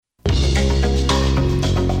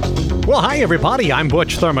Well, hi, everybody. I'm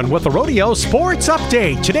Butch Thurman with the Rodeo Sports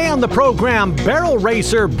Update. Today on the program, barrel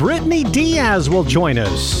racer Brittany Diaz will join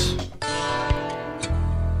us.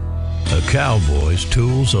 A cowboy's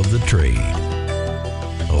tools of the trade.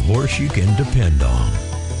 A horse you can depend on.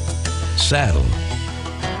 Saddle.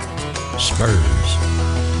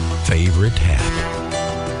 Spurs. Favorite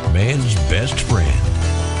hat. Man's best friend.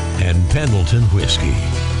 And Pendleton whiskey.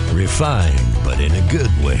 Refined, but in a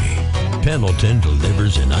good way. Pendleton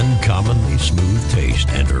delivers an uncommonly smooth taste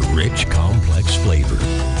and a rich, complex flavor.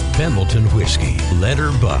 Pendleton whiskey. Let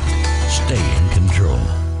her buck. Stay in control.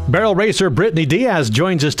 Barrel racer Brittany Diaz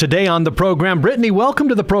joins us today on the program. Brittany, welcome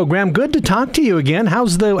to the program. Good to talk to you again.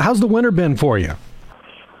 How's the winter been for you?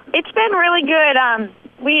 It's been really good.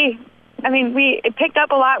 We picked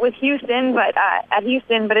up a lot with Houston, but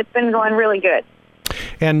it's been going really good.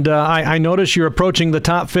 And I notice you're approaching the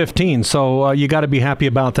top 15, so you got to be happy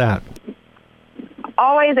about that.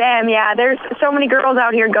 Always am, yeah. There's so many girls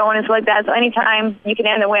out here going and stuff like that, so anytime you can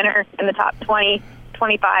end the winter in the top 20,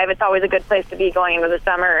 25, it's always a good place to be going into the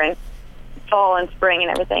summer and fall and spring and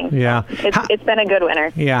everything. Yeah. It's been a good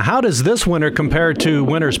winter. Yeah. How does this winter compare to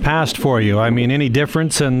winters past for you? I mean, any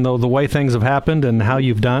difference in the way things have happened and how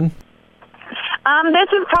you've done? This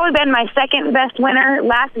has probably been my second best winter.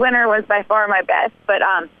 Last winter was by far my best, but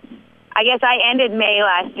I guess I ended May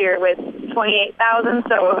last year with 28,000,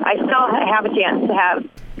 so I still have a chance to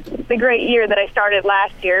have the great year that I started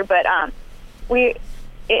last year. But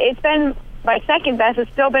it's been my second best.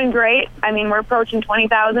 It's still been great. I mean, we're approaching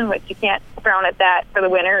 20,000, which you can't frown at that for the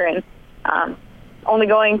winter, and only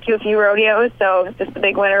going to a few rodeos, so just the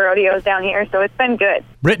big winter rodeos down here. So it's been good.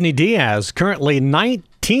 Brittany Diaz, currently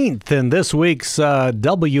 19th in this week's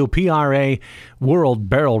WPRA World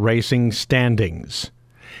Barrel Racing standings.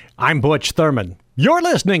 I'm Butch Thurman. You're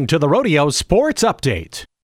listening to the Rodeo Sports Update.